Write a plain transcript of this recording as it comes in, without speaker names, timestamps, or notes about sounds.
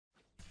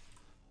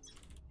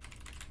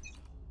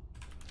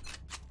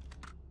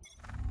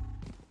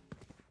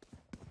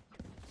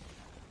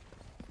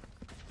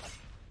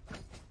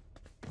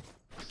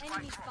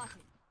Enemy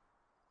spotted.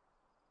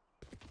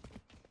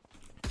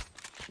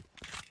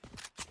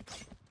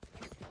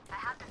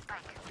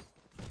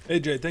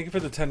 AJ, thank you for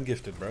the 10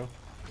 gifted, bro.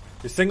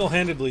 You're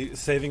single-handedly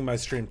saving my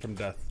stream from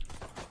death.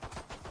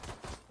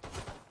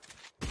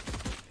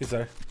 He's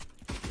there.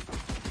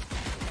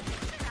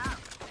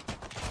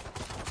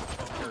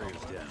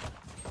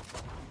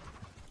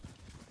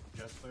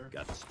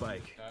 Got the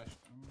spike.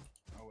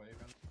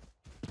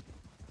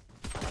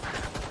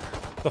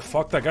 The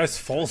fuck? That guy's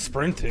full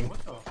sprinting.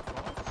 What the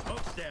fuck?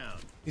 Smoke's down.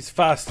 He's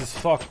fast as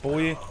fuck,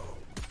 boy.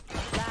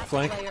 Last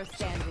Flank. player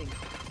standing.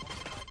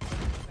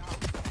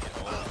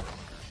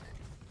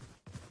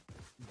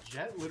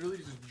 Jet literally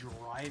just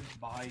drives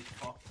by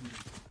fucking.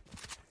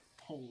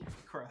 Holy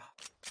crap.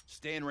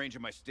 Stay in range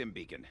of my stim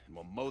beacon, and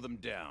we'll mow them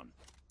down.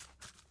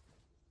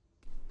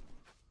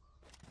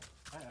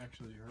 That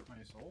actually hurt my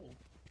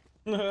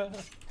soul.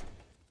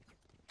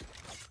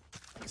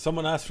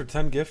 Someone asked for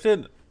 10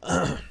 gifted?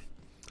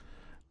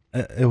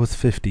 It was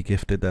 50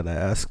 gifted that I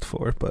asked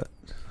for, but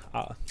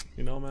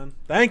you know, man.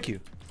 Thank you.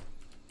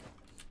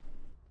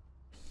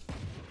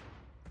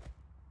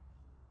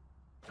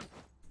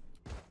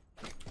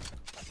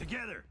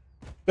 Together.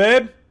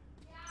 Babe?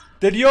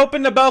 Did you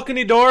open the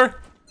balcony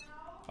door?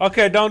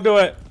 Okay, don't do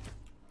it.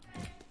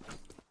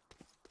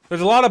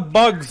 There's a lot of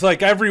bugs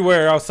like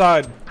everywhere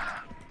outside.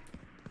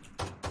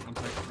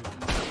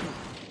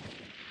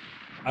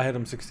 I hit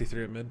him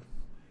 63 at mid.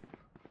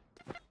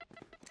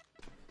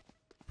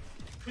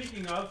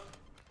 Speaking of,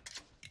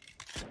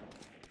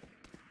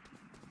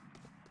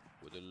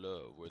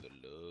 where the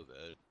love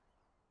at?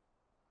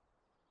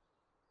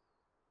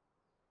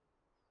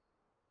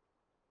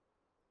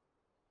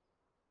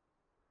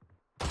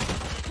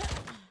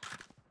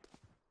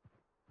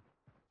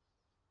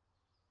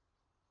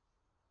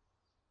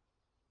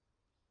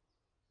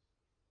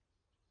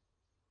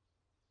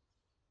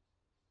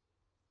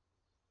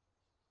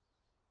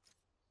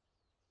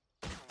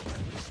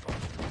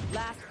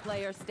 Last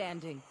player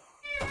standing.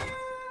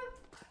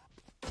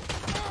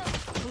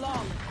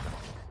 Long.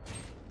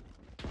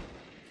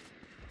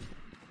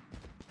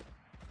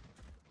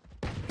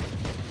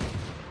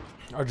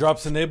 are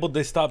drops enabled?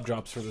 They stop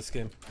drops for this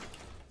game.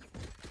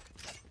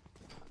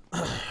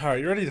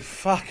 Alright, you ready to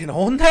fucking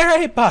own there,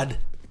 eh, bud?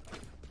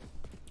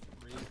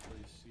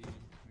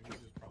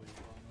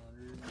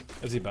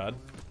 Is he bad?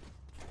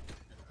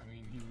 I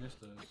mean, he missed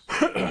a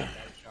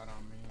shot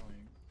on me,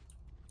 like,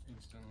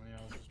 instantly.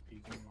 I was just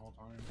peeking the whole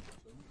time.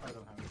 So I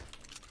don't have it.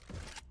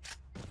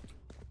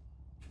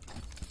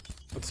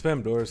 Let's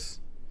spam doors.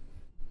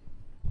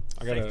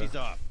 I got Safety's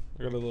off.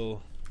 a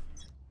little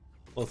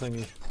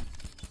thingy.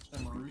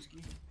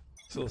 Maruski?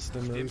 It's a little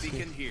Stim stimmer.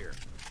 beacon here.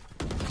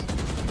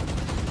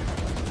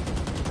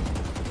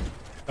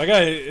 That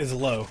guy is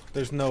low.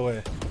 There's no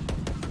way.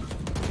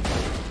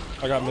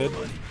 I got mid.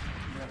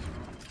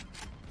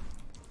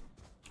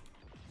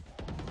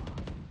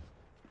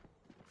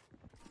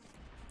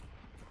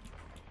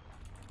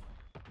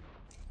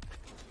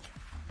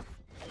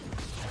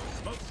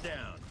 Smoke's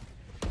down.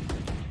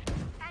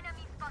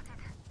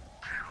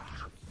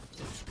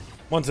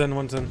 One's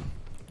in.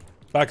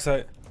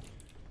 Backside.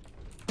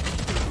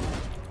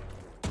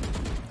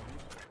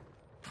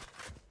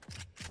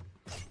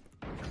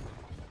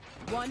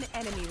 One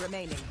enemy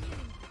remaining.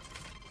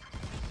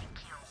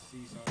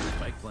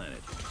 Spike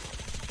planted.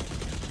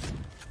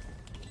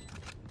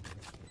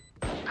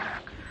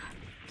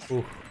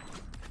 Ooh.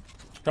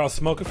 I'll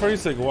smoke it for you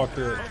so you can walk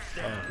through it.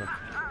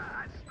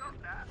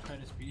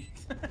 Kind of speed.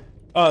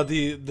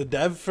 The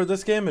dev for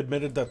this game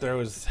admitted that there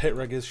was hit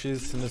reg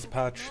issues in this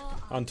patch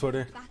on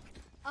Twitter.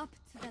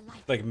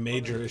 Like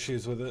major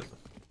issues with it.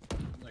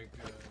 Like,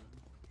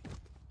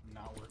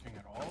 not working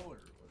at all, or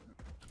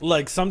what?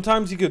 Like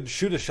sometimes you could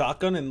shoot a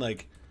shotgun and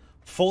like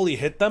fully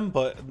hit them,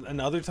 but and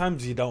other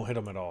times you don't hit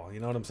them at all. You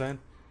know what I'm saying?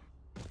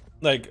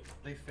 Like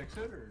They fix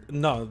it, or?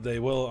 no, they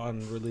will on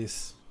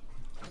release.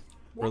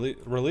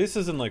 Release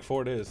is in like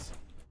 4 days.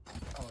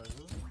 Oh, is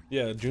it?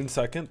 Yeah, June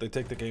 2nd. They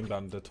take the game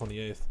down to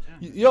 28th.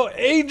 Yo,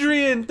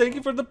 Adrian, thank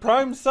you for the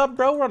prime sub,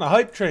 bro. We're on a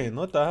hype train.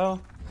 What the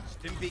hell?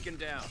 Stim beacon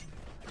down.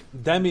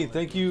 Demi,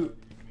 thank you.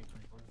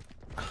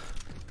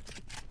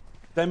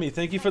 Demi,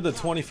 thank you for the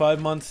 25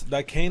 months.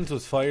 That Canes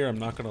was fire. I'm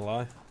not gonna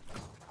lie.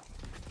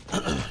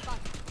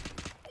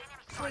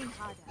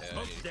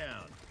 Smoke's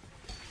down.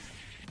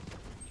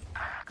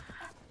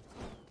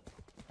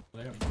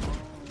 They have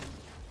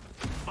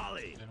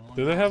Molly.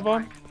 Do they have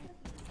bomb? no,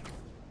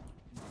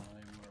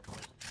 they were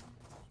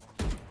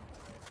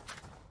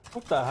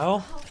What the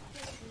hell?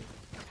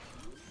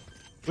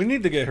 We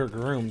need to get her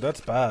groomed.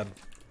 That's bad.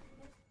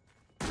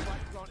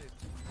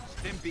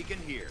 Stim beacon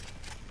here.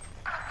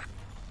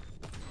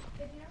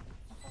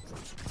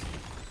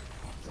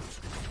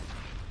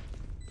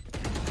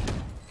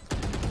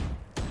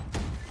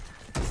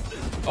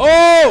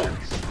 Oh!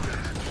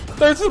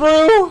 They're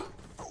through!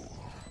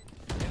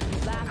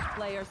 Last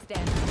player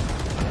standing.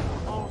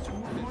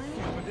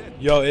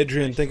 Yo,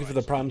 Adrian, thank you for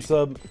the prime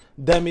sub.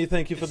 Demi,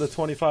 thank you for the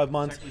 25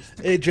 months.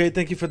 AJ,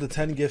 thank you for the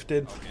 10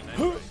 gifted.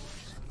 Your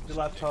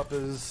laptop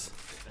is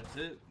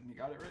That's it. You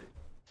got it right.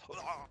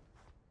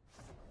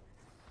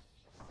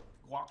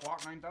 Walk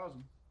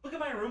 9,000. Look at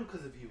my room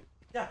because of you.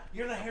 Yeah,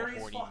 you're the hairiest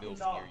horny fucking milf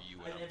dog near you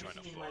and I've I'm ever trying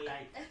to seen in my fuck.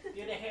 life.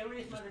 You're the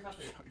hairiest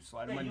motherfucker. You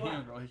slide in Yeah, my you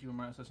DMs, bro. I'll hit you with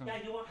my SSM. Yeah,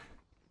 you want?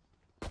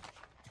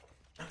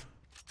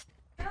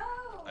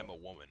 I'm a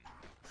woman.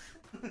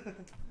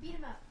 Beat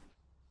him up.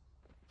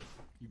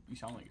 You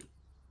sound like it.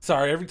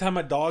 Sorry, every time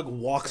my dog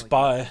walks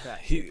by,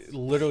 he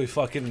literally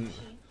fucking...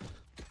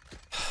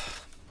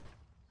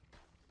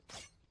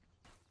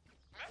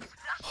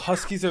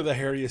 Huskies are the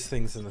hairiest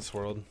things in this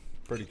world.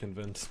 Pretty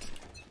convinced.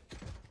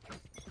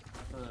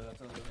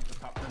 That's a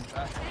top 10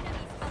 fact.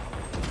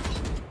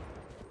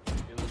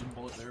 There's a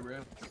bullet there, bro.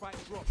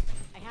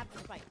 I have the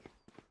spike.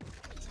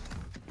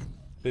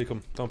 Beak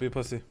him. Don't be a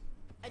pussy.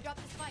 I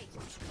dropped the spike.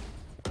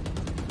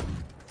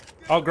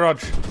 Oh,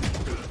 garage.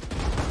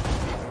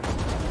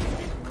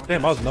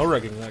 Damn, I was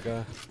no-regging that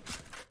guy.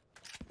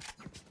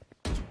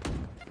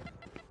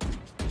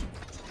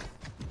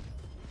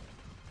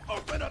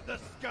 Open up the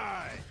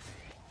sky!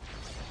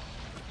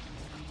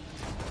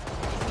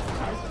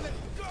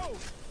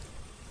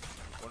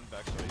 One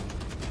backside.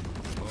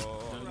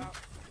 Oh.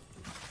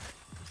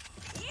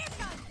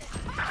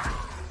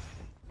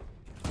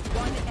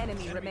 One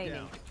enemy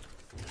remaining.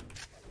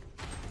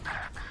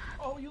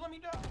 Oh, you let me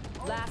down.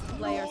 Oh, Last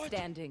player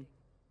standing.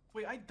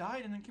 wait, I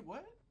died and then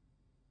what?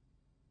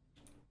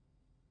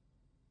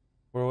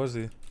 Where was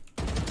he?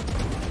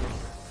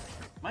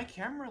 My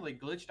camera like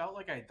glitched out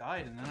like I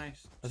died and then I.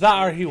 Is that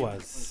where he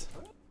was?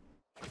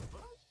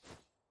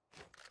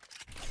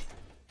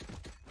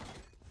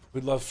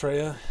 We love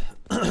Freya.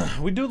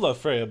 We do love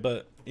Freya,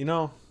 but you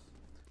know,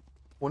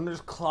 when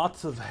there's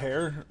clots of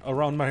hair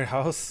around my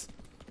house,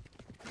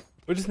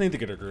 we just need to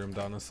get her groomed,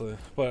 honestly.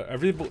 But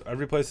every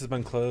place has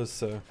been closed,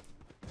 so.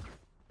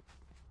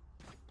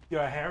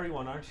 You're a hairy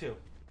one, aren't you?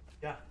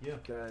 Yeah, you.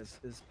 Guys,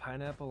 is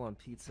pineapple on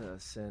pizza a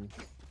sin?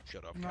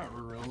 Shut up. Not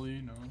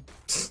really, no.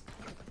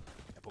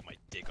 I put my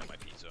dick on my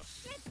pizza.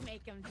 Let's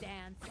make him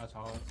dance. That's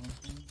how it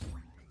functions.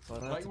 So I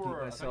don't I have thought to you beat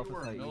were, myself if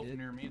I a milk eat it.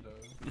 near me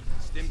though.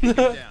 Stim beacon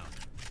down.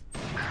 I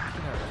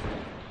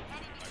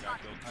got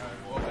killed.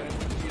 Well, I didn't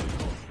want to see it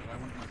close, but I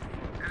went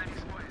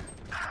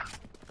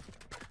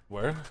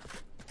Where?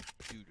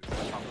 Dude.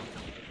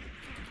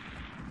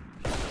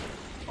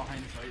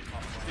 behind sight,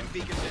 top Stim five.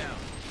 beacon down.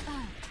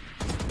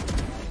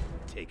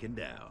 Taken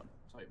down.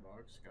 Sight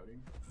box,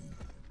 scouting.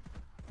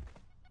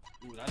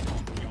 Ooh, that's on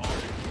me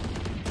already.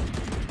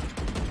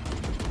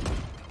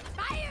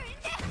 Fire in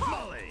there!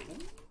 Molly!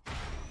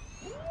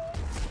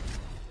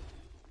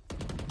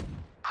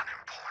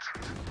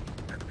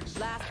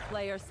 Last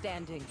player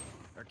standing.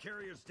 Our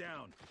carrier's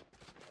down.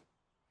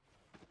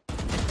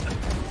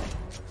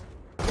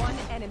 One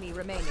enemy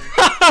remaining.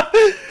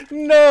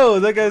 No,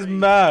 that guy's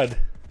mad.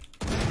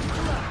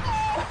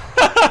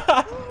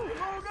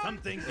 Some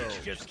things you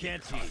just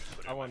can't teach.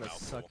 I want to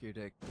suck your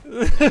dick.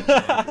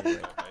 That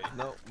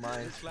No,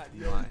 mine.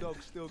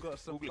 Dog still got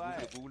some fire.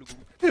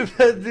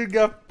 That dude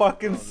got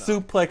fucking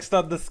suplexed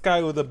on the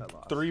sky with a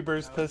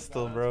 3-burst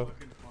pistol, bro.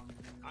 Fucking fun, man.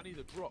 I need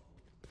a drop.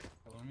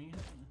 Let me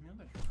have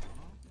that drop.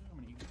 Yeah, I'm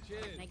gonna eat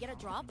this. Can I get a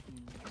drop?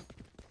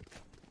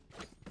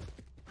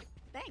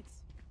 Thanks.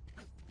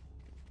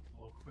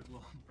 Little quick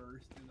little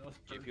burst, you know?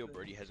 JPO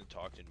Birdie hasn't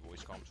talked in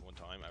voice comms one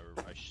time.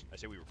 I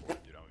say we record him,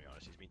 dude. I'm gonna be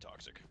honest. He's being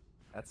toxic.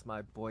 That's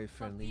my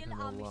boyfriend. Leave him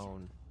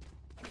alone.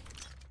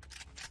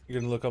 You're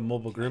gonna look up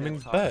mobile grooming?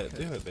 Bet,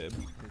 do it, babe.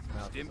 His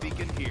mouth Stim is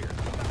beacon here.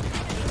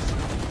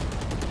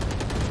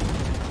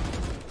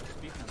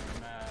 Speaking of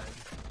mad,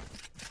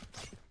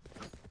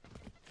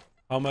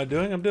 How am I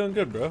doing? I'm doing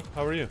good, bro.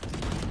 How are you?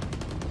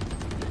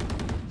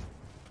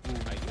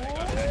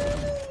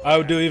 I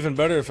would do even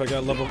better if I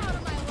got level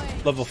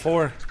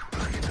 4.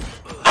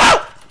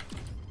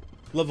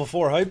 Level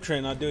 4 hype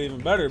train, I'd do even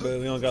better, but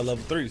we only got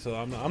level 3, so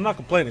I'm not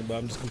complaining, but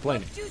I'm just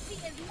complaining. Duty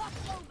is not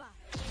over.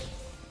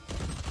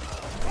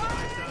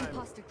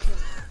 Imposter kill.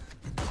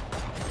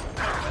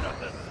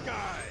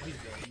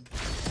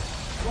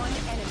 One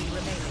enemy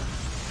remaining.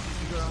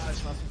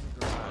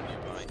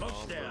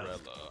 Smoke's down.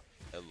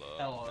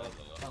 Ella.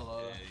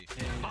 Ella.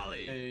 Hey.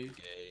 Molly. Hey.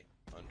 Gay.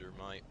 Under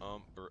my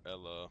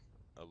umbrella.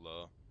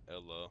 Ella.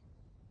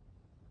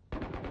 Oh,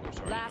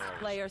 sorry, Last no, I was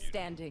player muted.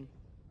 standing.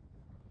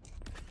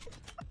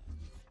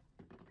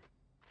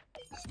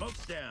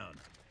 Smoke's down.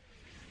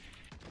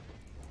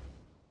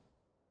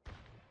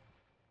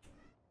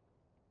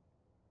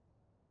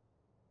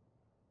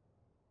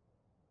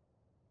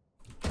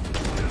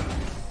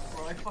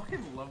 Bro, I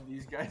fucking love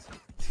these guys.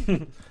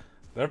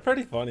 They're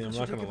pretty funny, I'm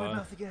not gonna lie.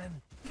 mouth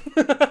again.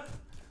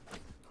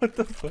 What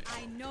the fuck?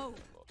 I know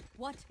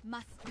what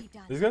must be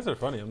done. These guys are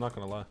funny, I'm not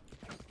gonna lie.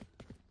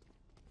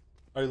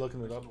 Are you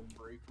looking it A up? little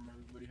break from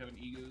everybody having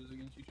egos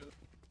against each other.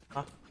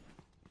 Huh?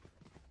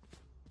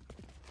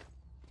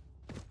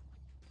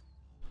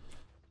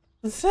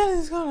 The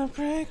setting's gonna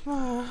break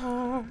my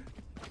heart.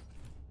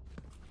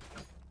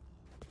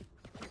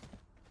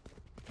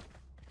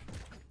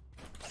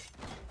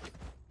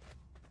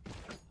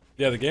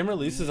 Yeah, the game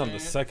releases on the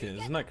 2nd.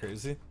 Isn't that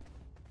crazy?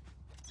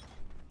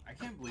 I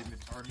can't believe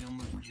it's already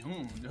almost June.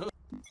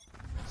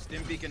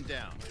 beacon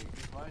down. Like,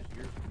 this last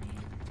year for me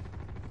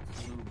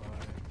flew by.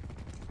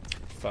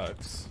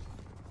 Facts.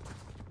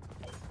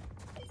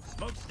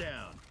 Smoke's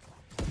down.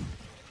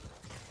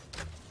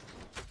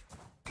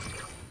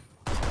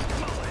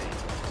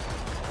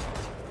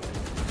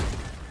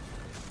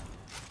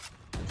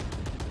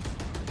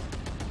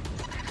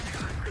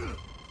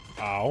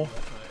 Ow.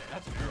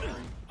 That's a very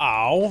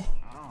Ow.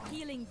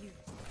 Healing you.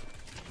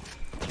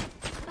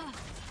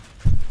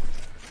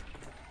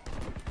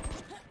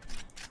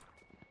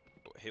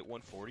 Hit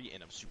 140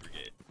 and I'm super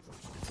gay.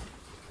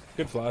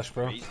 Good flash,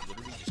 bro. He's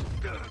literally just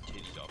cutting her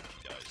titties off if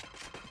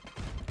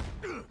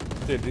he dies.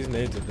 Dude, these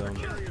nades are dumb.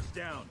 Carrier's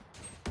down.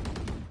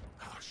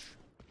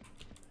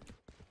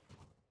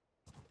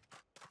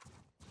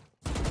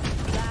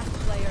 Last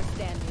player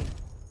standing.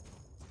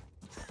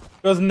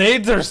 Those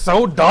nades are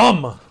so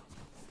dumb.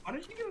 How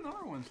did you get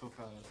another one so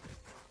fast?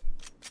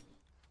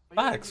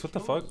 Facts, what the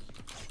fuck?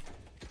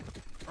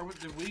 Or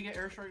did we get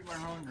airstrike by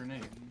our own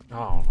grenade? I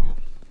don't know.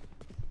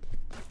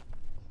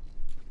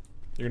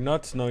 You're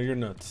nuts? No, you're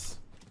nuts.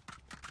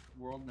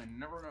 World may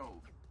never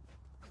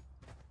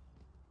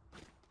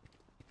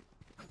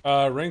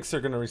know. Ranks are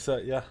gonna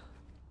reset, yeah.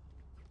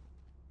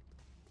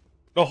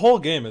 The whole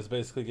game is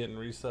basically getting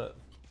reset.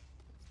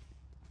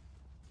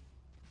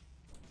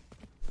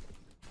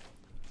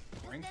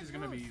 Ranks is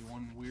gonna be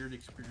one weird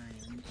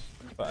experience. If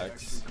Facts. they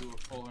actually do a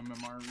full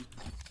MMR.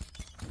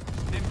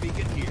 Stim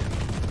beacon here.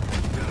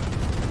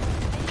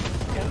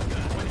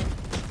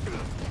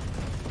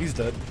 He's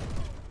dead.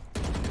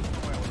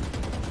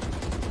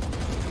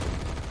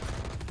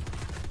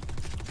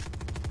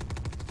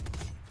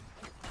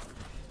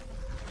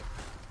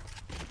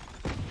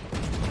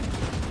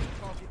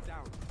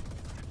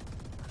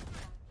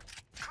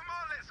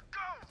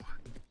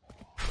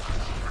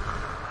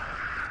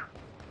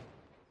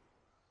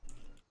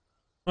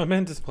 My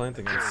man just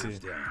planting on C.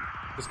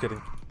 Just kidding.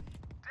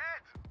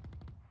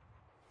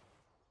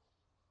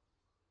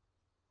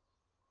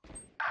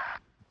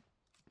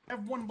 I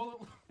have one bullet.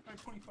 I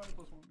have 25 plus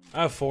 1.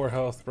 I have 4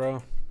 health,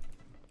 bro.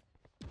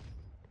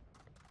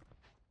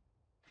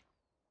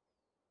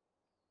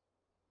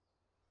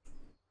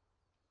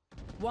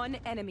 One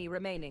enemy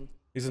remaining.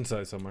 He's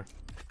inside somewhere.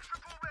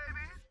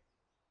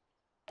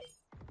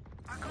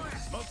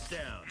 Smoke's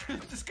down.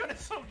 This guy is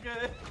so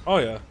good. Oh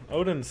yeah,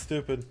 Odin's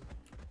stupid.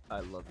 I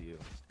love you.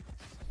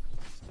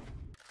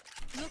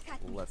 Look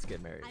at me Let's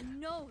get married. and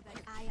know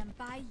that I am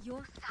by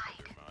your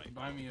side.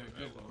 Buy me a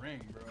good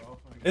ring, bro.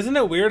 Like, Isn't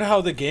it weird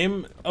how the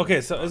game... Okay,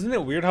 so isn't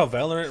it weird how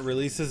Valorant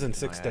releases in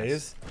 6 ass.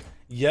 days?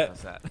 Yet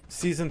How's that?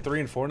 Season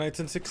 3 and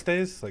Fortnite's in 6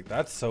 days? Like,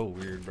 that's so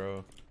weird,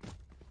 bro.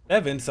 They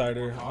have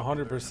Insider,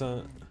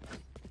 100%.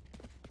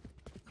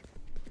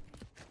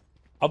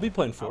 I'll be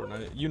playing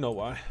Fortnite. You know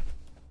why.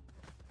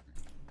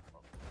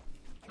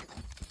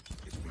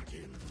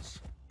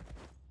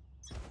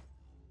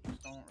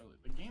 just don't really.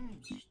 The game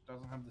just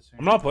doesn't have the same.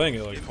 I'm not playing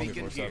it like Stim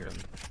beacon 24/7.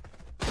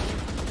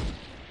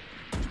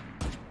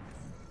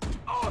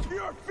 Off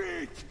your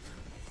feet!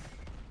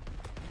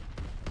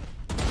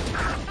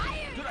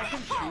 Dude, I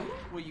can shoot.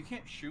 Wait, you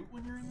can't shoot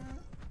when you're in that?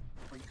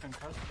 Like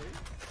concussed face?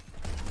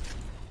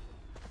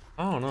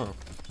 I don't know.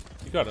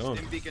 You got owned.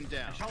 Stim beacon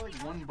down. I shot like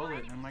one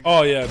bullet and I'm like.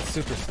 Oh yeah, it's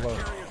super slow.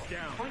 Carrier's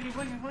down.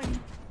 Flanking.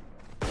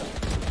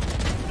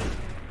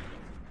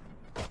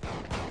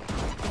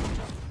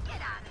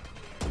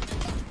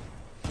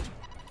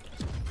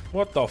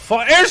 What the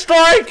fuck?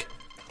 Airstrike!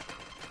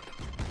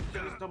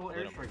 Just double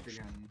airstrike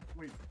again.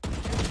 Wait.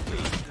 Grenade?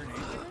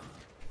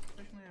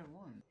 I only have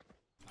one.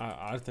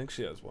 I think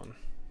she has one.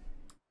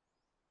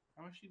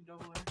 How is she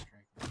double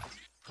airstrike?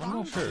 I'm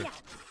not sure.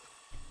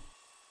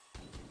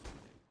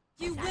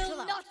 You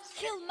will not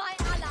kill my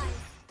allies.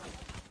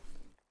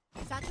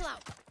 Satchel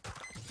out.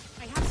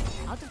 I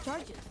have out of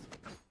charges.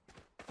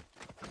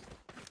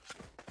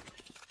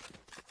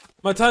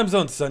 My time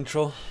zone's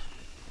central.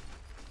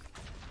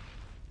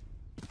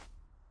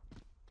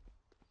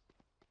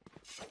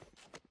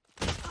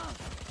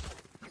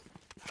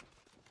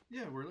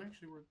 Yeah, we're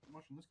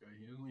watching this guy.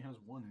 He only has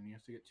one and he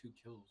has to get 2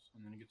 kills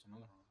and then he gets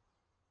another one.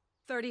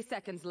 30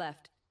 seconds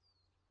left.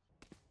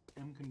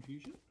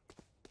 Confusion?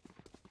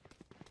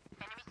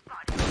 Last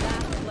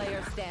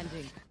player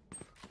standing.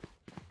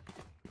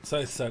 So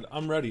I said,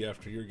 I'm ready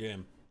after your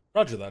game.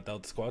 Roger that,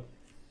 Delta Squad.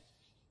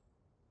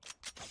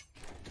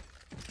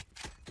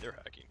 They're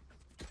hacking.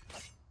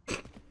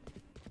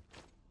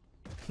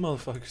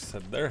 Motherfucker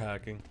said they're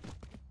hacking.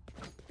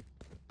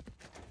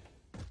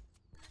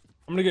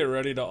 I'm gonna get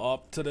ready to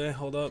op today.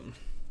 Hold up. Can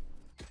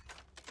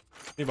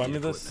you buy me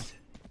this?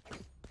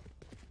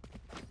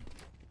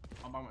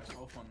 I'll buy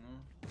myself one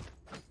though.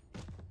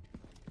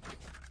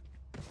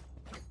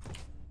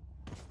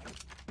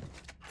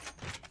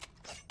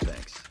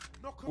 Thanks.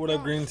 What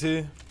up, green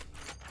tea?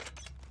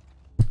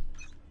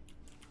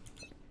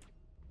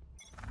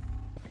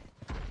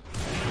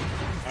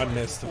 I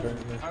missed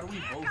apparently. How do we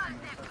both miss?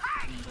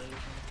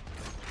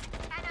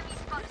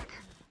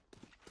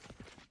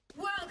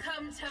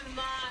 Welcome to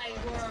my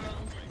world.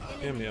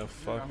 Give me a I'm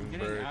fucking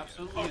getting break.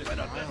 absolutely Open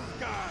up the destroyed.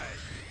 sky!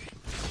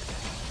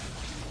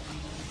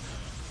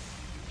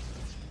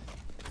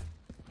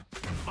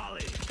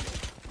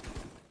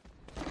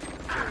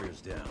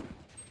 Smoke's down.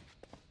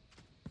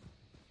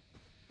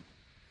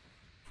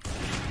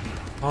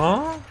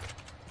 Huh?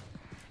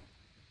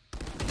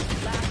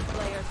 Last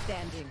player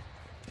standing.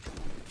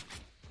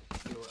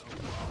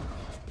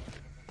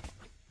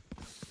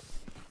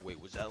 Wait,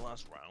 was that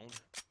last round?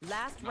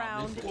 Last No,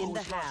 round this in the was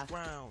last half.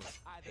 round.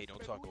 Hey,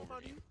 don't talk over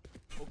me.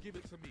 Or give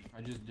it to me.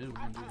 I just did. We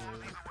can do that. I'm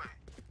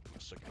gonna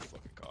suck your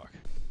fucking cock.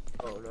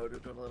 Oh no,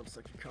 dude, don't let him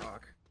suck your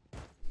cock.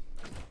 And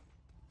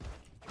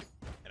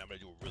I'm gonna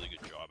do a really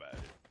good job at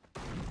it.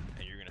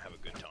 And you're gonna have a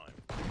good time.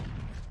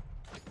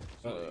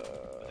 And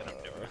then I'm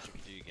never gonna suck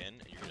your dick again,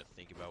 and you're gonna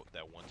think about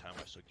that one time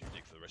I sucked your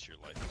dick for the rest of your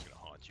life. It's gonna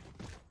haunt you.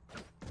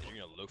 And you're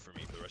gonna look for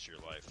me for the rest of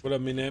your life. What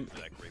up, me name? For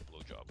that great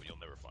blowjob, but you'll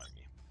never find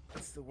me.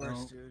 That's the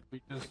worst, No, dude.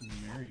 we just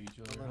marry each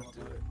other. Don't let him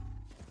do it.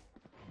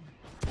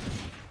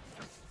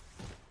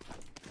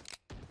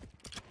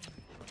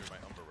 Under my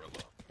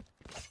umbrella.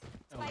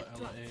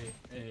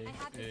 L-A-A. I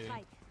have the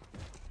spike.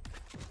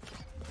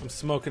 I'm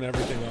smoking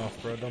everything off,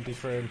 bro. Don't be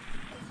afraid.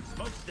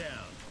 Smoke's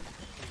down.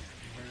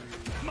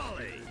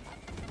 Molly.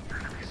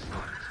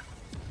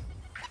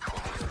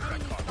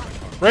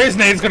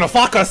 Raisinade's gonna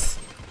fuck us!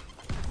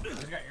 I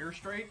got air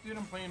strike, dude.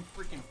 I'm playing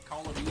freaking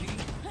Call of Duty.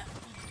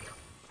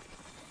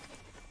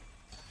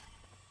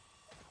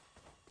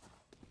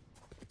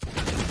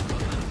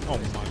 Oh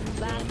my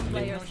Last god.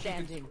 player No, she could-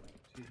 standing.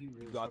 Dude, he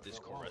really You got fucked this,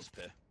 that wall.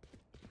 Corespe.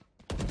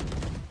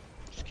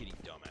 Just kidding,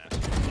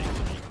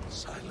 dumbass.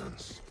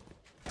 Silence.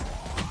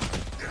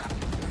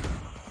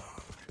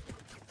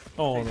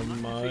 Oh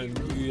my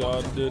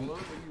god, dude. You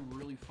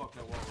really fucked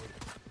that wall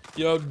up.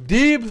 Yo,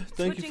 Deeb,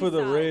 thank you Switching for the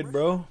sides. raid,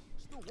 bro.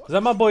 Is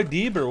that my boy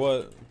Deeb or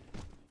what?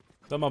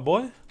 Is that my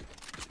boy?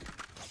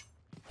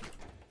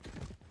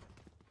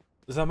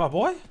 Is that my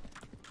boy?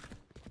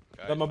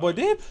 Guys, that my boy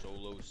Deeb?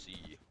 Solo C.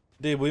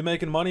 Deeb, we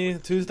making money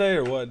Tuesday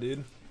or what,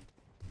 dude?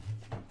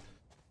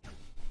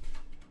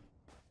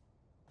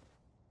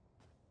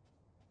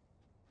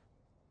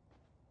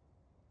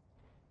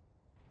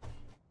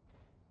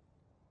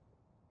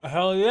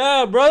 Hell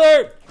yeah,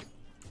 brother!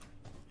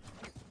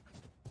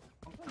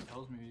 Something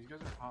tells me these guys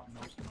are hot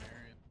most in the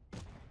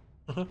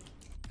area.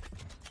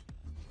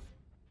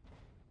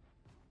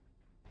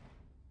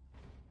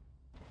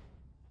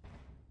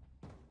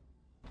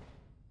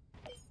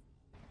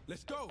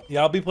 Let's go.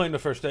 Yeah, I'll be playing the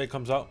first day it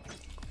comes out.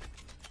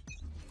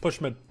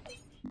 Push mid.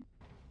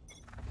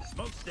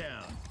 Smoke's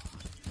down.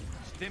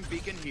 Stim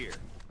beacon here.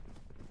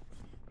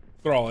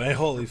 Bro, hey,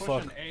 holy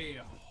fuck. Pushing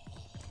A.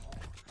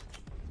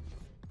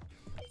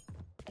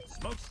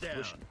 Smoke's down.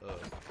 Push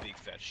big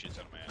fat shits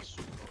out of my ass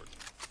super hard.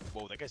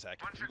 Whoa, that guy's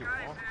acting through the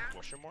wall?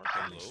 Question mark?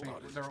 Hello?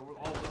 They're all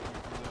looking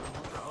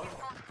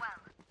for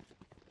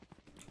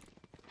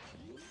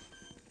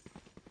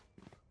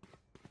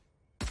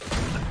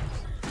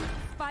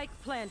Spike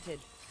planted.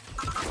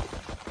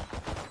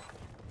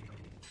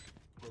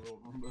 the little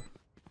Roomba.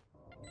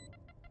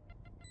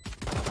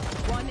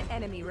 One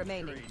enemy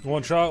remaining.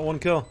 One shot, one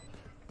kill.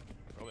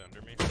 Probably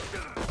under me.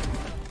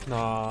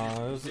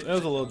 Nah, it was a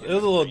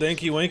little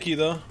danky wanky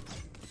though.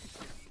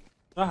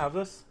 I have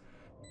this.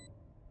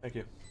 Thank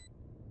you.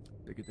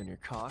 Bigger than your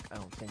cock? I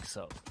don't think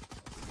so.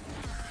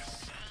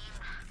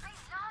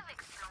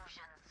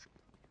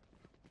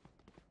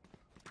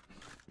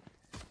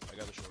 I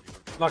got the shorty.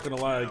 Not gonna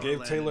lie, I gave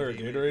Land Taylor a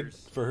haymakers.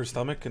 Gatorade for her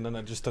stomach, and then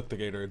I just took the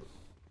Gatorade.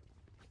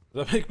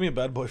 Does that make me a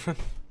bad boyfriend?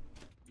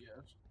 Yes.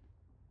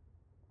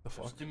 The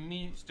fuck? Stim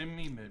me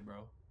mid,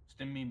 bro.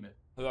 Stim me mid.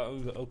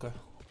 Okay.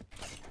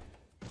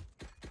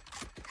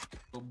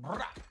 Go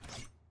brah.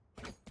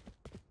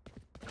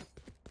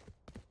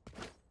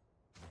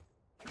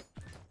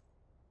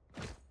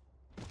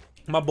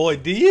 My boy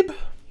Deeb.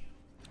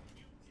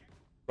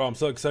 Bro, I'm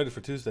so excited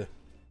for Tuesday.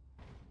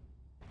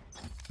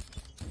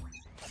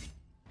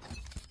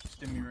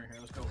 Stim me right here.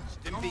 Let's go.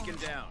 Stim beacon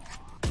down.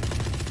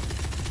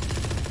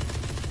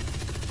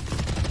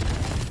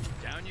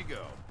 Down you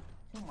go.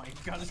 Oh my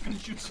god, it's gonna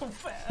shoot so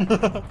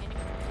fast.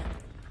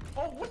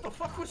 Oh, what the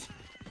fuck was?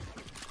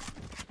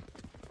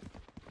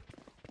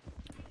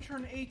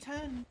 Turn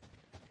A10.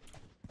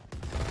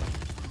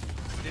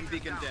 Stim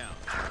beacon down.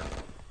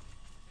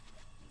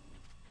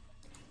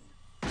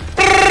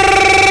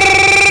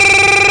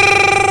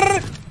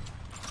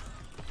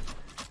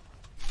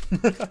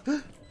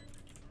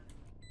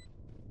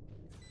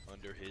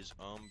 Under his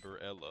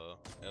umbrella.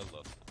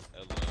 Ella.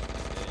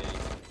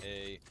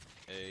 A.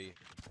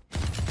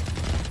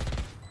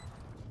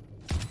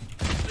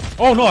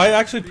 Oh no, I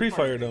actually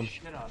pre-fired him.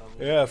 Shit out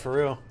of it. Yeah, for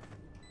real.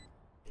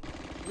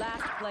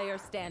 Last player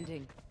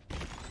standing.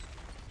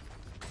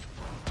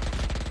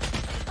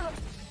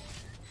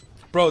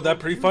 Bro, that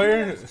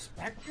pre-fire?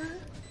 Spectre?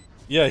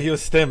 Yeah, he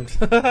was stemmed.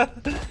 Holy, that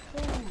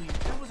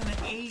was an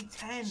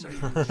A10.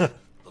 dude.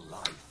 The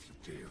life you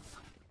give.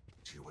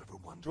 Do you ever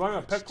wonder Do you want a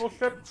where it's petrol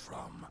taken strip?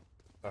 from?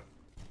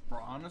 Bro,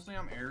 honestly,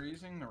 I'm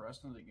Aresing the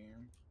rest of the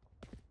game.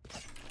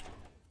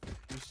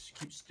 Just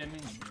keep stimming me.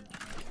 I'm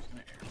just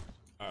gonna Ares.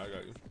 I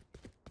got you.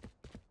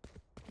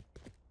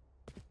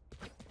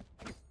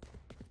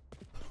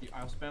 Yeah,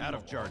 I'll spam Out the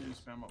of wall, charges. you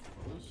spam up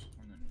close,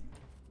 and then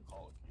we'll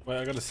call it Wait,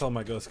 I gotta sell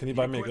my ghost. Can you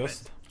buy me a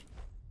ghost?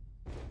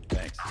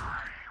 Thanks.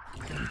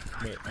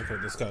 Wait, okay,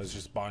 this guy's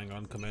just buying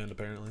on command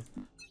apparently.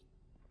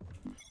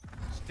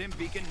 Stim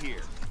beacon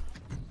here.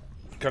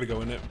 Gotta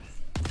go in it.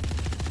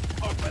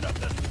 Open up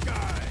the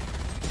sky.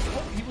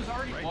 Oh, he was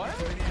already what?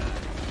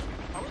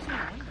 How was he in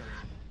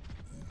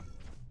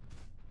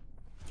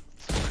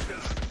the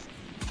window?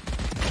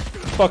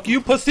 Fuck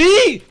you,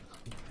 pussy!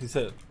 He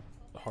said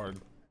hard.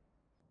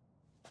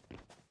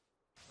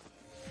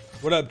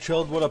 What up,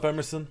 Chilled? What up,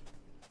 Emerson?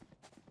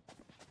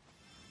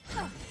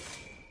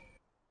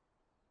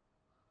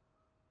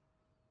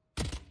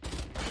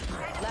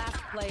 Last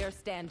player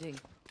standing.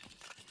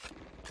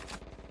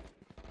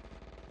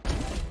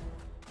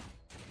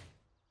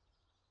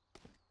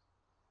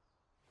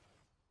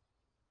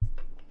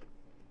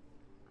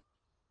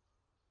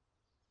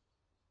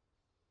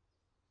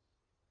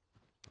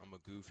 I'm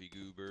a goofy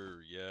goober,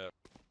 yeah.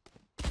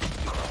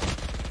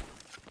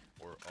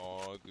 We're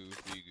all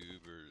goofy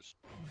goobers.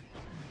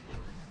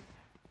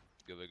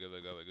 Goober,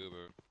 goober, goober,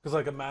 goober. Cause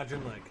like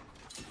imagine like,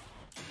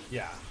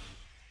 yeah.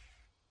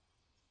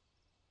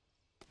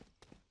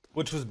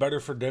 Which was better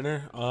for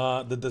dinner?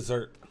 The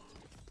dessert.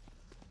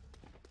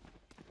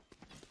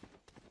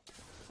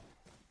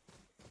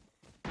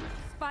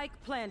 Spike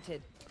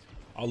planted.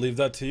 I'll leave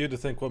that to you to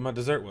think what my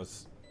dessert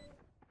was.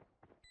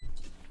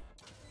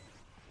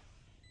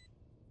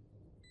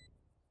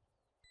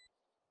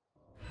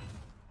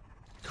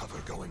 Cover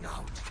going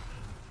out.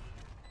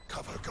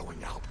 Cover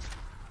going out.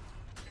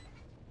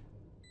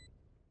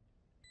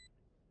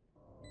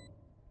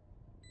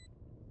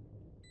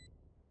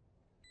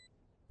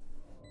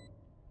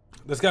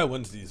 This guy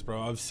wins these, bro.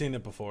 I've seen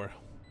it before.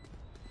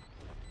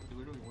 He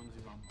literally wins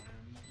these on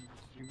land.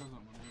 He doesn't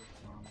win it if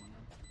it's not on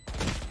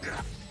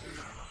land.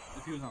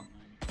 If he was on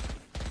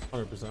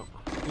land. 100%.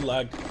 He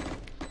lagged. 100%.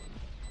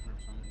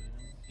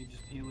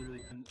 He literally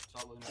couldn't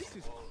stop looking at This the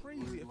is wall. crazy.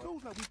 Literally, It like,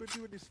 feels like we've been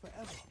doing this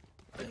forever.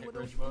 Anyone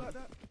Rich else feel bug. like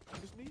that?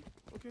 Just me?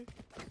 Okay.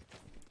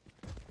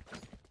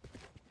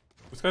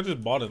 This guy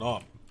just bought an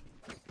op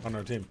on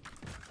our team.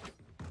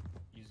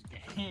 He's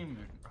gaming,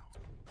 bro.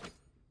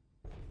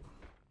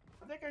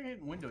 I think I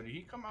hit window. Did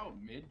he come out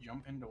mid,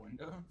 jump into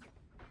window?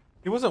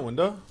 He wasn't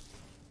window.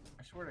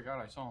 I swear to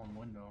God, I saw him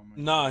window. I'm like,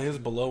 Nah, he was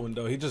below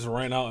window. He just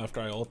ran out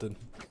after I ulted.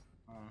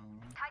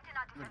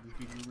 what a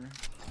goofy goober.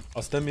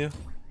 I'll stem you.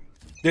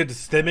 Dude,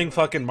 stemming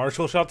fucking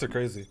Marshall shots are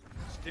crazy.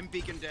 Stim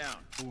beacon down.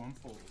 Oh, I'm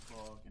full.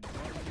 Fucking.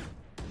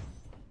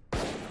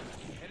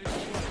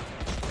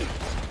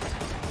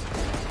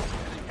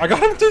 I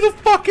got him through the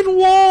fucking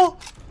wall!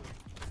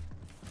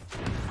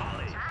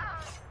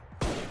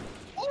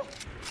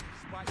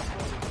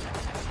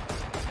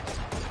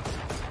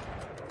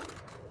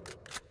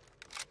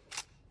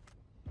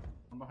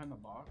 I'm behind the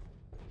box.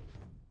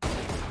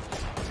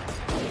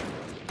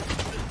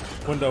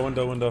 Window,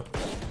 window, window.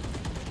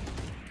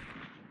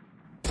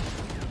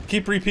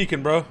 Keep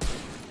re-peeking, bro.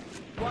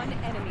 One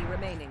enemy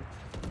remaining.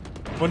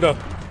 Window.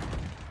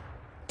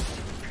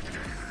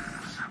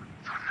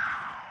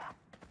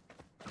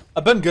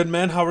 I've been good,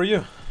 man. How are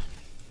you?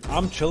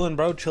 I'm chilling,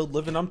 bro. Chilled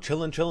living. I'm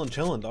chilling, chilling,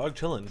 chilling, dog.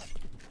 Chilling.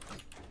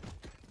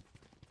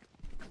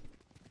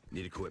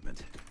 Need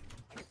equipment.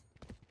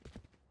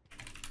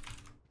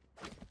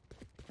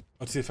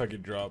 Let's see if I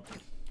can drop.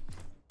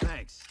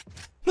 Thanks.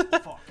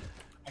 Fuck.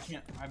 I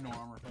can't. I have no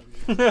armor.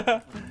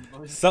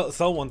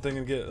 Sell one thing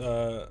and get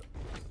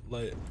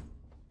like.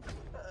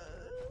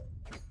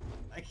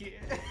 I can't.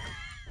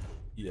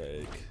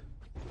 Yike.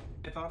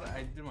 I thought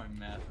I did my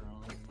math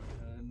wrong in my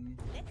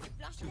head. Let's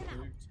flush Too them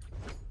quick.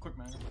 out. Quick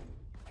math.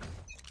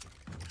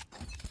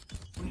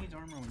 Who needs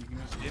armor when you can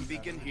just Stim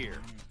beacon here.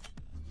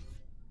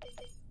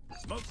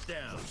 Smoke's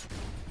down.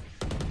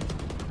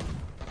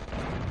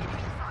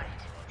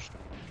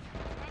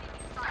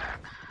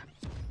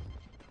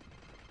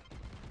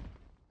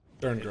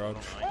 They're in garage.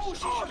 Oh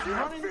shit! You're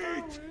running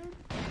through, dude.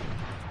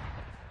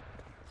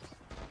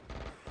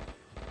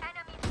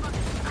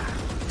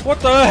 What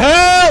the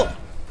hell?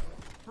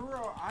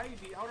 Bro, I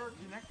the outer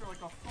connector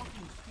like a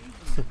fucking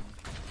speed.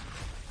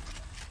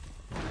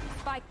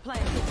 Spike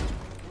planted.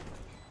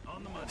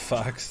 On the money.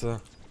 Facts.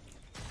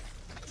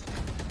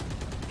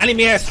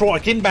 Enemy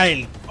airstrike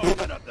inbound.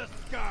 Open up the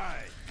sky.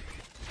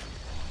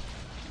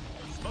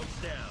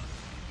 Smoke's down.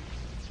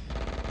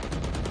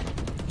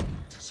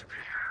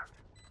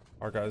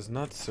 Our guy's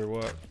nuts or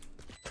what?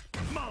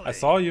 Molly. I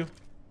saw you.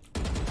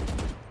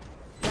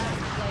 Last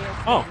player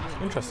Oh,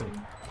 standing.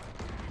 interesting.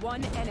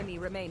 One enemy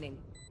remaining.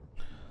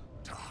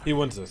 He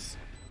wins this.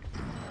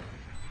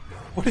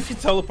 What if he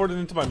teleported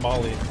into my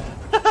molly?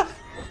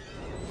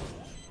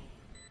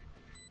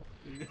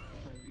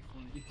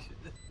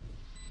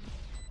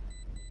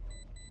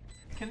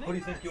 Can What do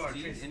you think you are,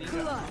 chasing?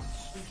 Clutch.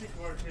 What do you think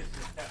you are, chasing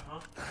this cat, huh?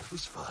 That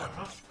was fun.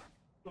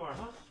 You are,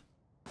 huh?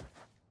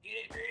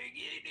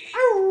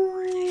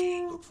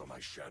 Look for my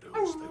shadows.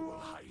 They will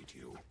hide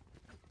you.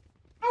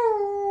 I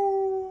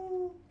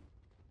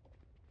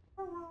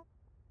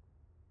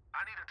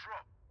need a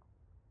drop.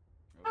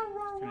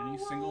 Can any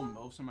single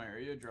MILFs in my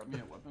area drop me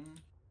a weapon?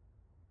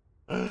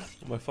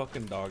 My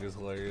fucking dog is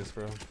hilarious,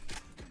 bro.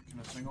 Can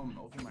a single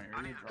MILF in my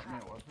area drop me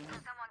a weapon?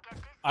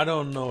 I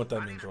don't know what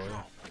that means,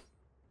 Royal.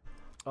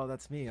 Oh,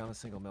 that's me. I'm a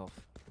single MILF.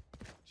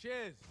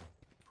 Cheers.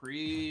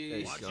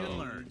 Pre. Watch and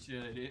learn.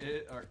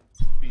 Or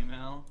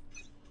female.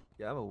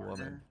 Yeah, I'm a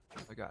woman.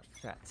 I got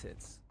fat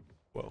tits.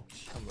 Whoa.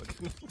 I'm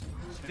looking.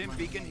 Stim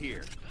beacon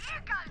here.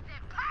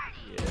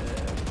 Yeah.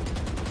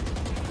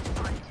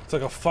 It's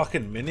like a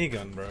fucking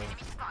minigun, bro.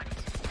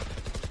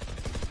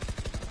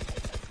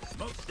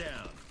 Smoke's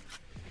down.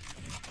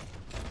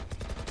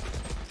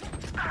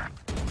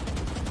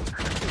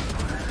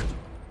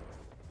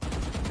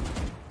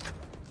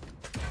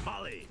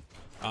 Molly.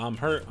 I'm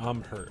hurt.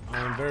 I'm hurt.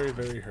 I'm very,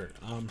 very hurt.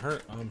 I'm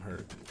hurt. I'm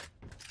hurt.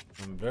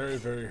 I'm very,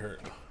 very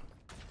hurt.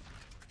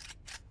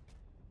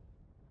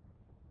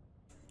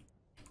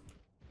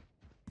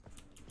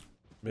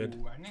 Mid.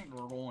 Ooh, I think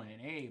we're rolling an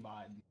A,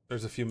 bud.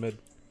 There's a few mid.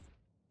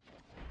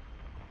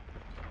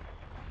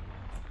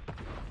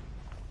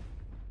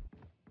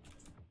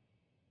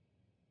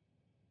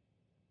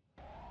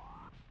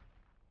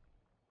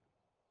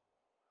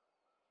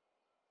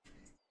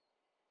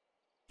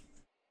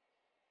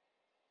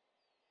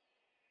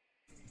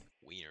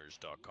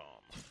 Wieners.com.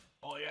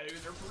 Oh yeah, dude,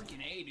 they're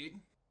freaking A, dude.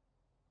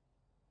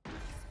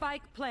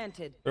 Spike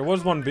planted. There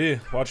was one B.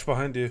 Watch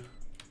behind you.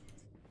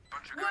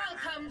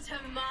 Welcome to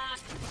my.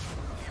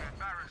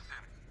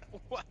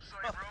 What?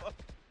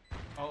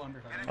 Oh, under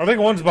heaven. I think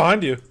one's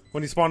behind you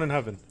when you spawn in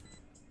heaven.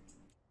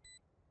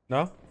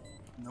 No?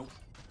 Nope.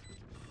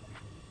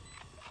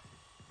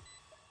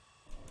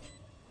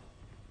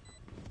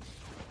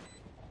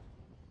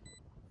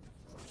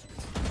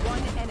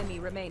 One enemy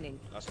remaining.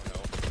 That's a no.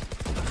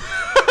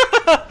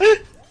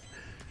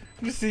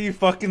 You see you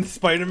fucking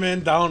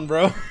Spider-Man down,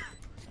 bro.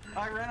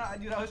 I ran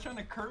out, dude. I was trying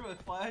to curve a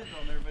flash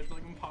on there, but it's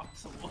like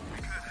impossible.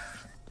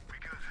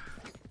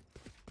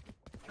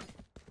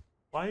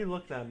 Why are you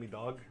looking at me,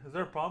 dog? Is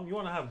there a problem? You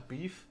want to have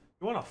beef?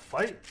 You want to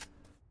fight?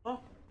 Huh?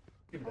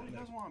 Give me He that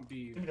does leg. want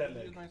beef. Give me that He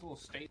leg. did a nice little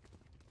steak.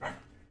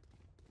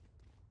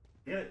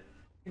 Get it.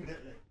 Give me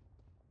that leg.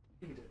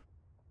 Give me that.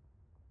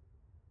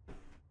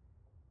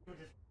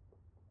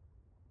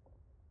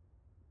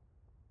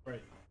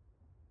 Right.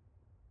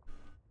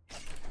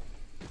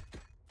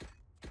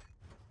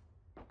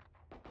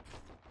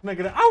 Can I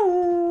get it?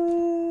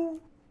 Ow!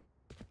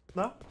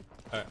 No?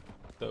 Alright.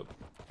 Dope.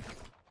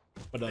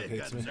 My dog They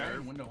hates got me. nerve.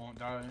 Iron window won't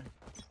die.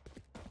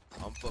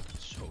 I'm fucking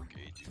so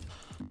gay, dude.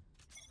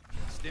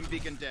 Stim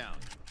beacon down.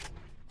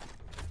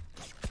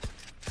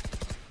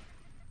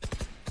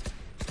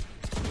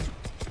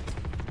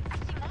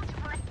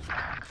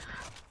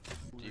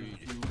 Dude,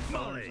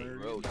 Molly.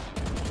 bro, dude,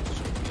 I'm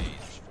so gay.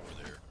 There's 4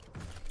 there.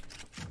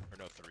 Or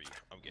no, 3.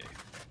 I'm gay.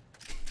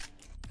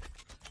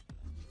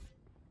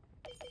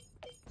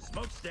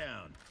 Smoke's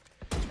down.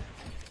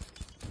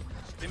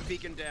 Stim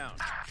beacon down.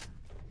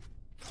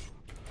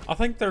 I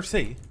think they're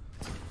C.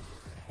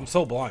 I'm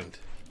so blind.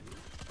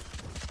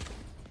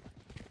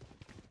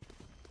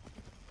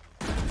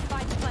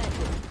 Spike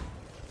planted.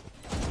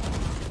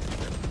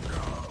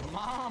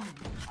 Mom,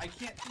 I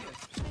can't see it.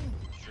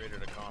 Straight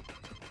at a comp.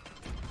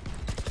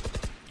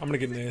 I'm gonna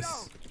get an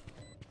ace.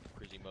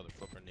 Crazy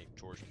motherfucker named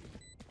George.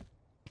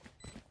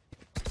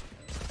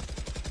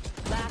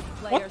 Last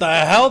player. What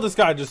the hell? This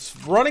guy just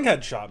running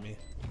headshot me.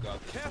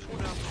 Got this.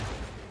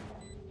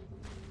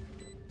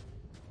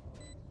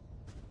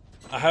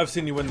 I have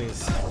seen you win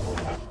these.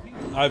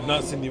 I have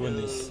not seen you win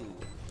these.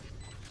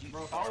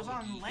 Bro, if I was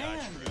on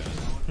land.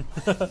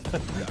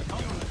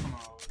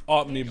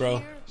 Op me,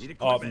 bro.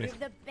 Op me. You're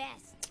the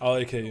best. I'll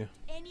AK you.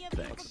 Any of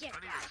you will get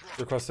that.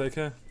 Request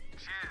AK?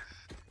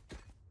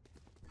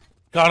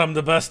 God, I'm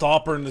the best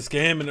opper in this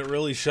game, and it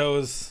really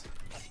shows.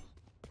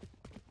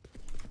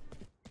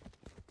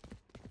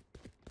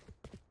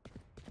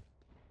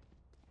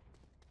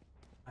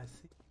 I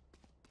see.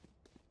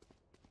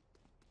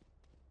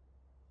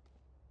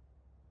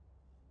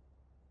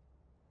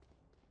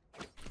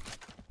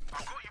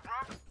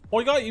 Oh,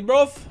 I got you,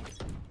 bro.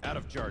 Out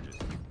of charges.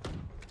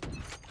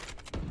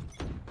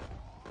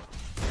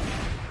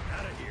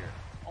 Out of here.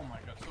 Oh my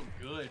god, so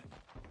good.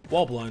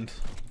 Wall blind.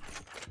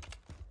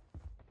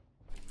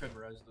 Good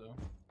res though.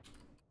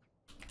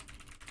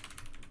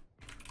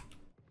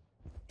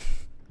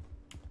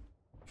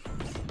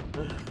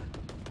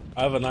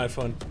 I have an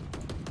iPhone.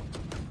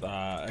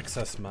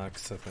 XS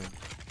Max, I think.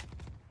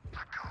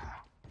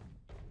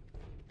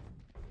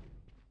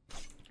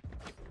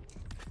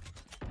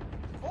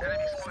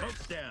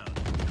 Smoke's down.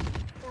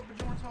 Oh, but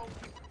you want to help?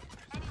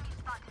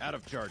 Out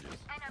of charges.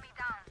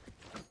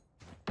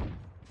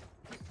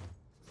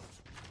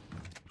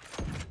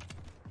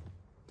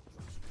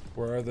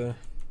 Where are they?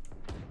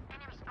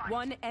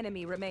 One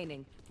enemy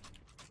remaining.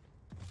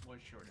 Was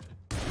shorted.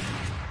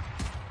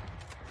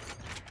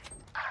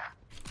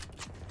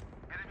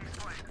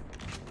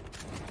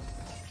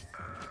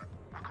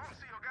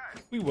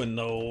 We win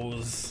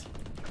those.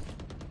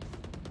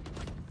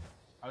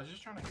 I was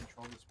just trying to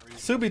control this breeze.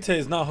 Subite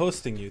is not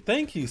hosting you.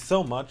 Thank you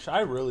so much.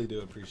 I really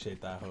do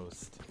appreciate that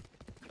host.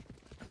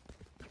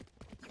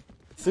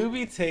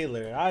 Subi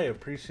Taylor, I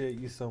appreciate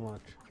you so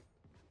much.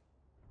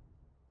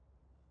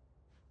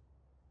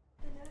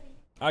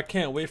 I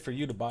can't wait for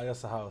you to buy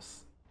us a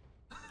house.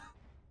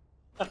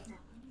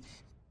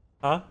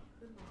 Huh?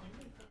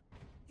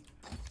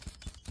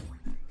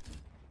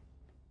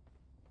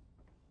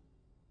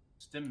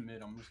 Stim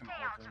mid, I'm just gonna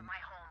ult him.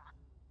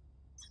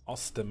 I'll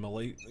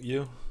stimulate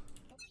you.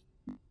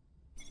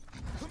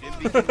 Stim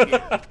beacon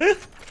here.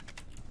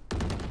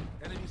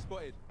 Enemy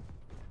spotted.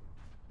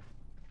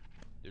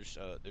 There's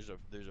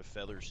a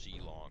feather C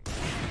long. Oh,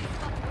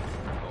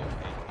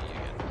 and me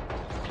again.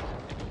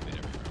 And go mid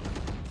every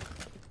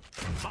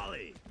round.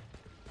 Molly.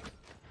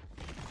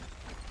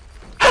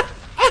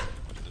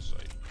 To the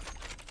site.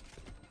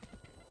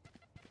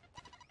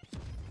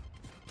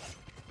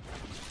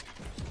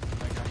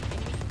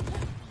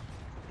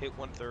 Hit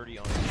 130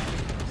 on.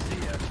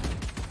 See ya.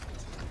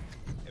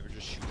 Ever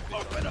just shoot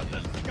Open up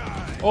the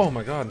sky. Oh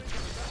my god.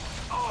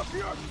 Off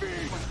your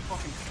feet.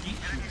 Fucking skeet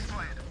shoot.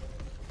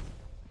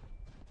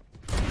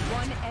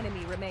 One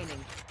enemy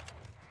remaining.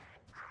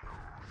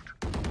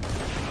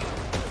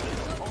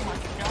 Oh my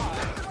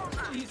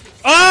god. Jesus.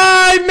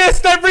 I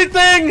missed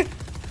everything! So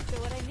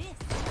what I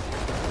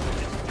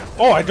missed?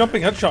 Oh, I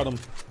jumping headshot him.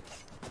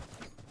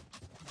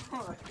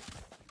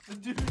 The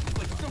dude's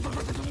like,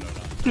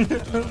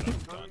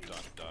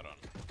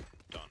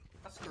 done.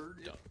 that's scared.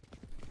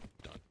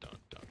 Done.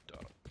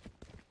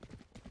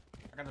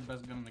 I got the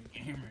best gun in the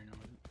game right now.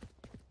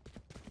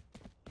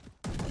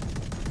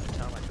 Every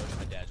time I touch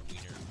my dad's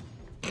wiener.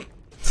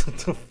 What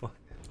the fuck?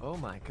 Oh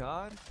my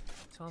god.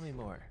 Tell me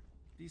more.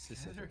 Be These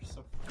specific. are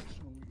so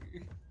fucking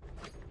weird.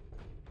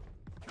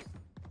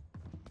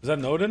 Is that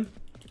Noden?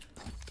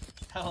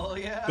 Hell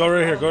yeah. Go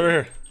right here, go right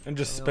here. And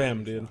just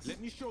spam, dude.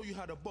 Let me show you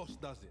how the boss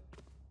does it.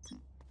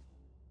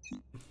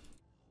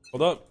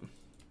 Hold up.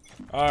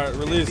 Alright,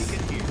 release.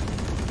 Beacon here.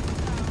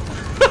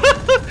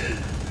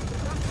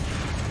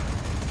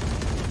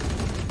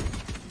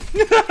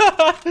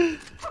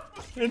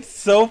 It's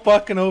so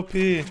fucking OP.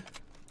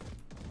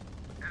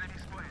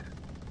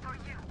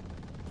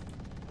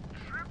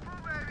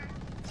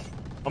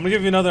 I'm gonna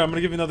give you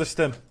another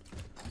stim.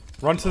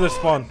 Run to their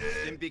spawn.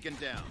 Stim beacon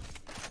down.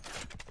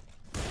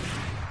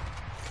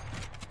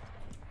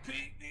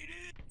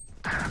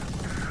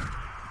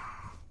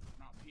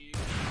 Not P.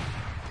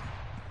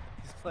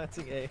 He's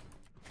planting A.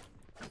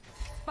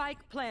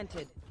 Spike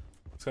planted.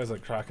 This guy's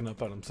like cracking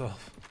up at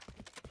himself.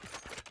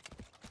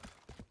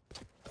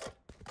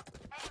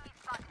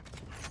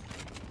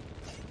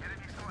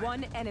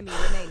 One enemy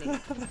remaining.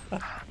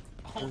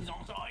 Oh, he's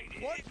on side.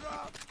 What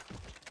drop?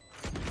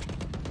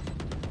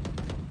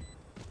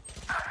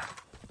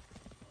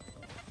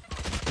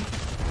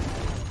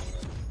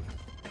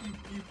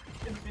 You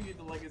continued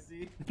the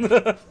legacy.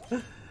 It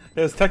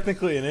was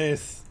technically an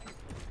ace.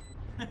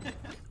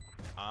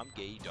 I'm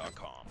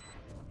gay.com.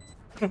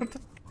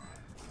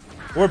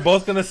 We're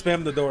both gonna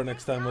spam the door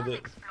next time with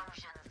it.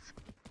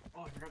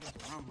 Oh, I forgot this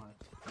round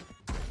left.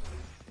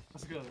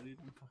 Let's go, dude.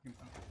 I'm fucking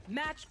done.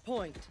 Match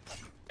point.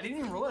 I didn't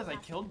even realize I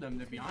killed them,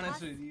 to be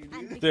honest with you,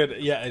 dude. Dude,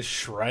 yeah, it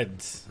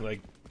shreds.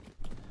 Like,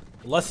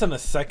 less than a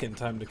second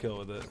time to kill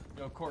with it.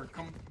 Yo, Court,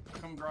 come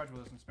garage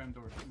with us and spam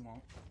doors. You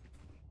won't.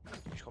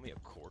 You just call me a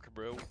cork,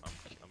 bro?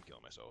 I'm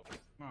killing myself.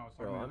 No, I was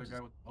Bro, talking to the I'm other just- guy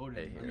with Odin.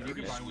 Hey, I here, mean, you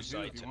can okay. buy one too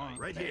Suicide if you want.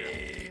 tonight. Right here.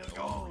 Hey, let's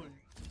go.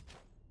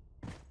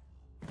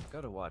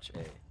 Gotta watch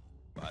A.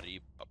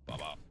 Bari,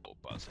 pa,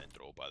 opa,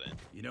 centro, pa dentro.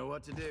 You know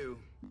what to do.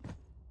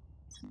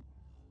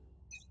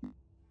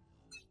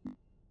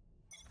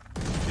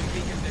 Stim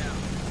beacon down.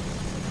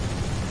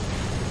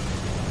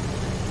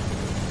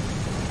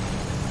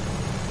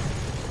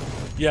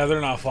 Yeah,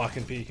 they're not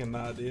fucking peeking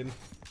that, dude.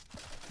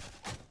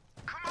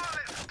 Come on,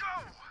 let's go.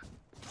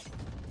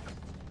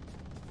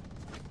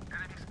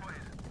 Enemy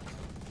spotted.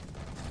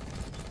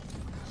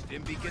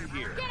 Stim beacon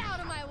here. Get out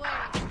of my way!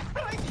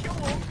 I kill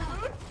him,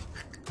 dude.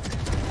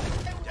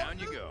 Down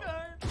you go.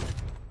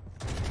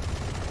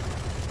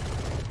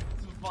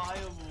 It's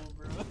viable,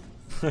 bro.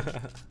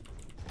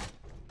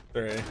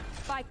 Alright.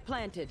 Spike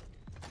planted.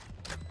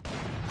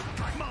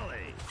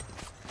 Molly.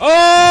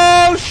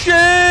 Oh shit!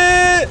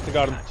 I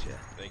got him. Gotcha.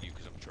 Thank you,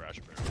 because I'm trash,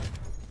 bro.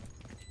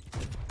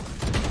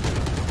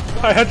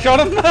 I headshot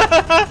him.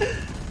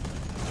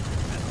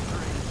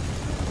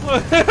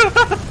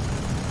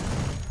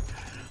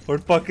 Where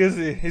the fuck is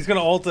he? He's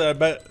gonna ult it, I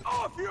bet.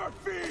 Off your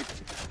feet.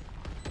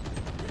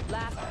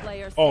 Last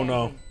player standing. Oh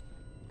no.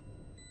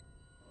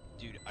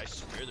 Dude, I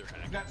swear they're I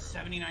hacking. got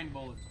 79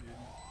 bullets, dude.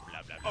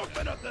 Blah, blah, blah,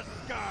 Open up the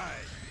sky.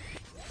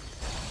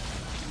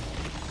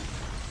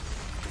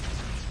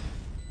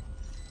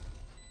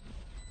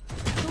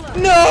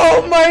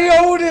 No, my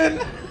Odin!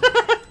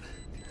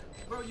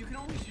 Bro, you can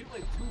only shoot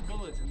like 2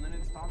 bullets and then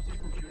it stops you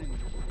from shooting.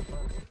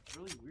 It's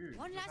really weird.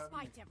 One What's last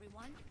happening? fight,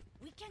 everyone.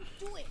 We can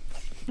do it.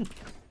 I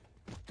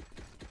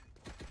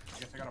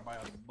guess I gotta buy a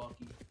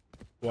Bucky.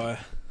 Why?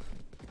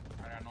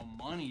 I got no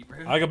money,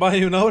 bro. I can buy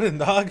you an Odin,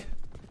 dog.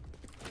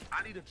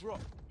 I need a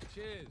drop.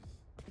 Cheers.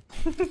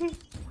 Alright,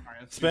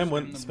 let's Spam do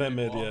win- the spam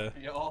mid, wall. yeah.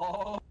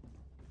 Yo.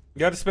 You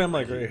gotta spam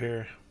like right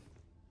here.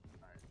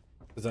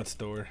 Cause that's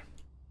door.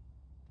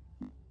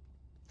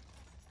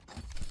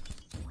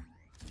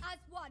 As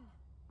one.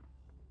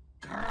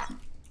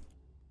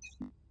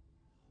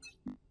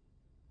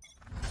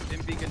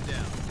 Stim beacon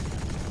down.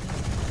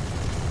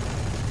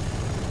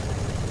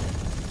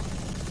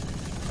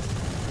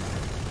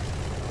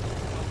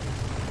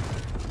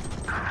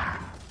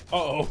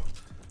 Uh-oh.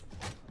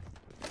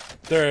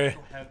 There.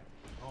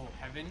 Oh,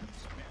 heaven.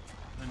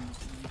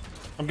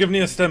 I'm giving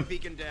you a stim.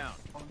 Beacon down.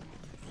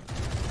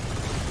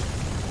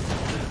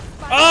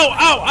 Oh,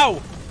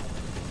 ow,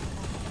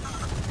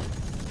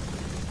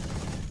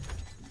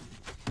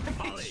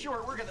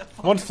 Sure, we're gonna.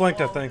 ow! One's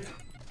flanked, I think.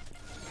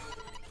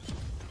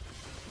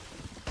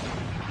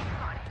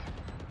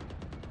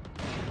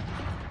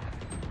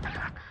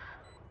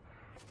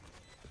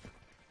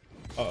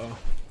 Uh-oh.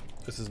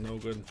 This is no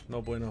good.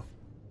 No bueno.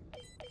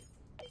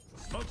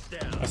 Smoke's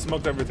down. I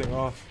smoked everything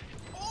off.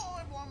 Oh,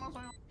 I blown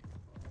myself.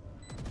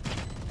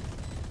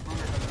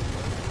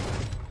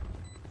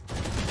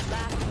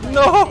 Last player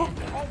No!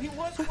 standing. Oh, he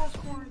was close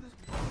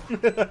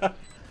corner.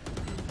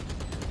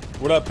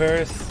 What up,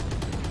 Paris?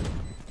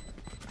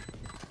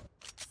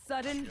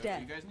 Sudden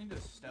death. You guys need to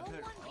step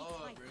it up,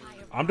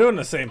 bro. I'm doing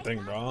the same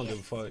thing, bro. I don't give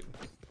a fuck.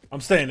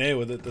 I'm staying A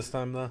with it this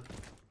time, though.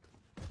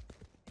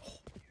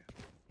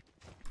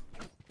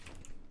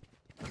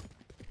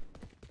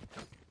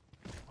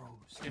 Bro,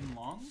 skin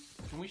long?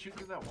 Can we shoot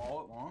through that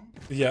wall at long?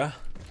 Yeah.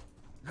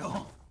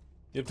 Go.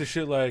 You have to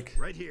shoot like.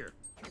 Right here.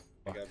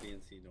 I got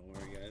BNC, don't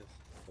worry guys.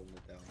 Holding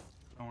it down.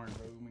 Don't worry,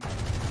 bro.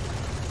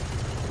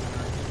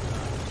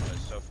 I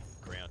stuff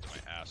crayon to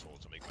my asshole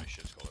to make my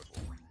shits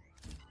colorful.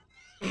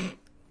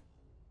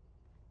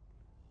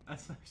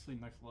 That's actually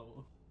next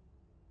level.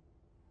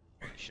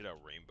 Shit out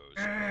rainbows.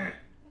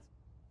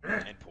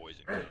 And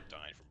poison. I'm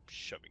dying from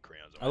shoving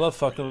crayons on I love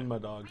fucking with my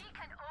dog.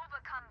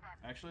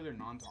 Actually, they're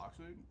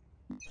non-toxic.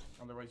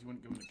 Otherwise, you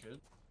wouldn't give them to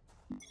kids.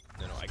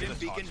 No, I get Stim a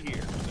beacon toxic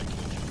here. because I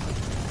killed you.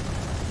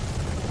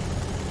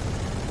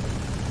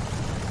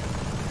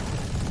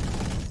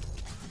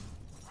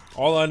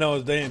 All I know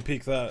is they didn't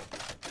peek that.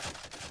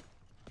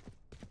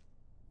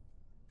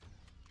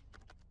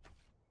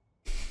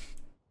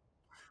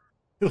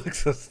 He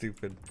looks so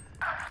stupid.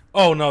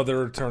 Oh no, they're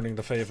returning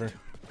the favor.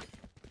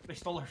 They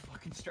stole our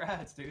fucking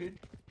strats, dude.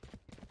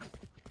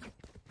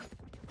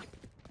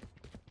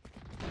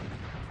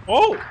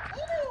 Oh!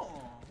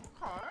 Oh,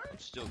 okay. I'm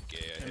still gay.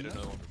 I hit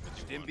another one from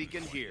Stim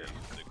beacon here.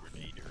 The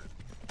Grenadier.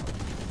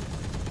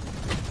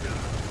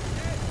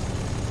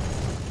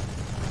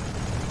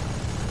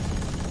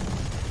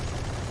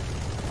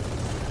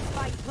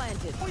 Spike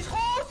planted. Oh, he's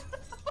close!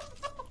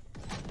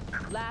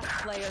 Last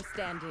player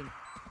standing.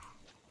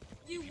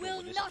 You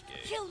will this not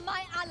is gay. kill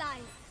my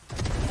allies.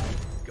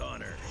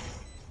 Goner.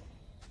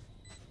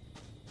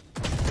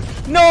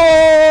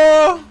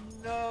 No!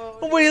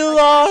 We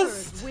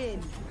lost!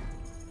 Win.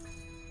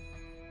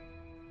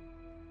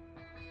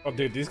 Oh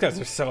dude, these guys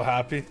are so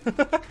happy.